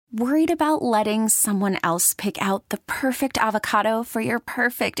Worried about letting someone else pick out the perfect avocado for your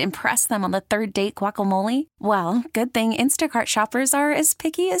perfect impress them on the third date guacamole? Well, good thing Instacart shoppers are as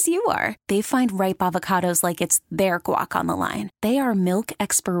picky as you are. They find ripe avocados like it's their guac on the line. They are milk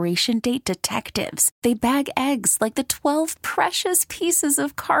expiration date detectives. They bag eggs like the 12 precious pieces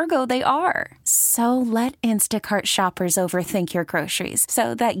of cargo they are. So let Instacart shoppers overthink your groceries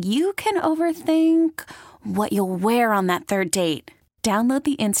so that you can overthink what you'll wear on that third date. Download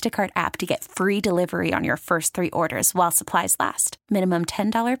the Instacart app to get free delivery on your first 3 orders while supplies last. Minimum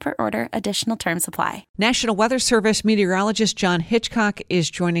 $10 per order. Additional terms apply. National Weather Service meteorologist Jon Hitchcock is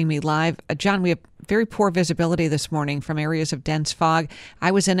joining me live. John, we have very poor visibility this morning from areas of dense fog.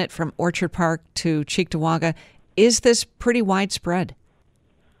 I was in it from Orchard Park to Cheektowaga. Is this pretty widespread?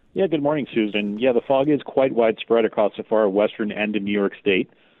 Yeah, good morning, Susan. Yeah, the fog is quite widespread across the far western end of New York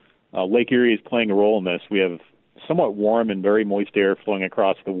State. Lake Erie is playing a role in this. We have somewhat warm and very moist air flowing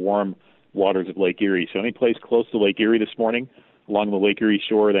across the warm waters of Lake Erie. So any place close to Lake Erie this morning, along the Lake Erie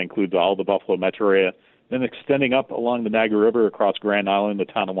shore, that includes all the Buffalo metro area, then extending up along the Niagara River across Grand Island, the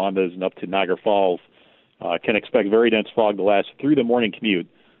Tonawondas, and up to Niagara Falls, can expect very dense fog to last through the morning commute.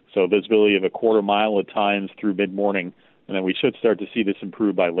 So visibility of a quarter mile at times through mid-morning, and then we should start to see this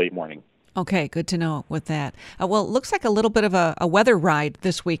improve by late morning. Okay, good to know with that. Well, it looks like a little bit of a weather ride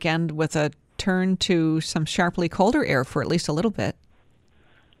this weekend with a turn to some sharply colder air for at least a little bit.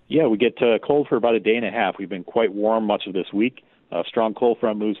 Yeah, we get cold for about a day and a half. We've been quite warm much of this week. A strong cold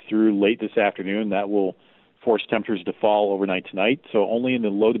front moves through late this afternoon. That will force temperatures to fall overnight tonight. So only in the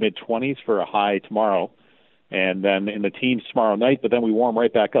low to mid-20s for a high tomorrow. And then in the teens tomorrow night, but then we warm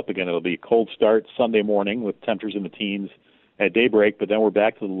right back up again. It'll be a cold start Sunday morning with temperatures in the teens at daybreak, but then we're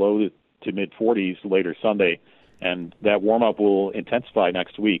back to the low to mid-40s later Sunday. And that warm-up will intensify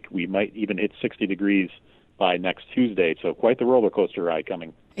next week. We might even hit 60 degrees by next Tuesday. So quite the roller coaster ride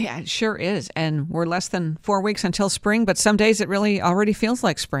coming. Yeah, it sure is. And we're less than 4 weeks until spring, but some days it really already feels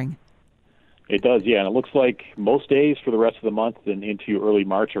like spring. It does, yeah. And it looks like most days for the rest of the month and into early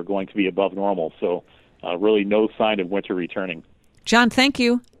March are going to be above normal. So really no sign of winter returning. John, thank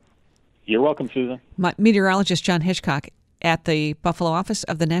you. You're welcome, Susan. Meteorologist Jon Hitchcock at the Buffalo office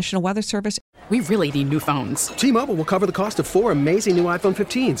of the National Weather Service. We really need new phones. T-Mobile will cover the cost of 4 amazing new iPhone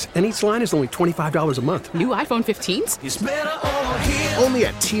 15s, and each line is only $25 a month. New iPhone 15s? It's better over here. Only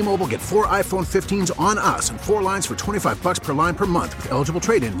at T-Mobile, get 4 iPhone 15s on us and 4 lines for $25 per line per month with eligible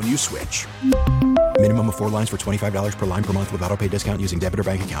trade-in when you switch. Minimum of 4 lines for $25 per line per month with autopay discount using debit or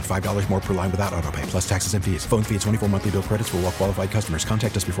bank account. $5 more per line without autopay, plus taxes and fees. Phone fee at 24 monthly bill credits for well-qualified customers.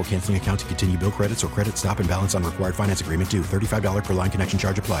 Contact us before canceling account to continue bill credits or credit stop and balance on required finance agreement due. $35 per line connection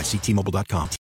charge applies. See T-Mobile.com.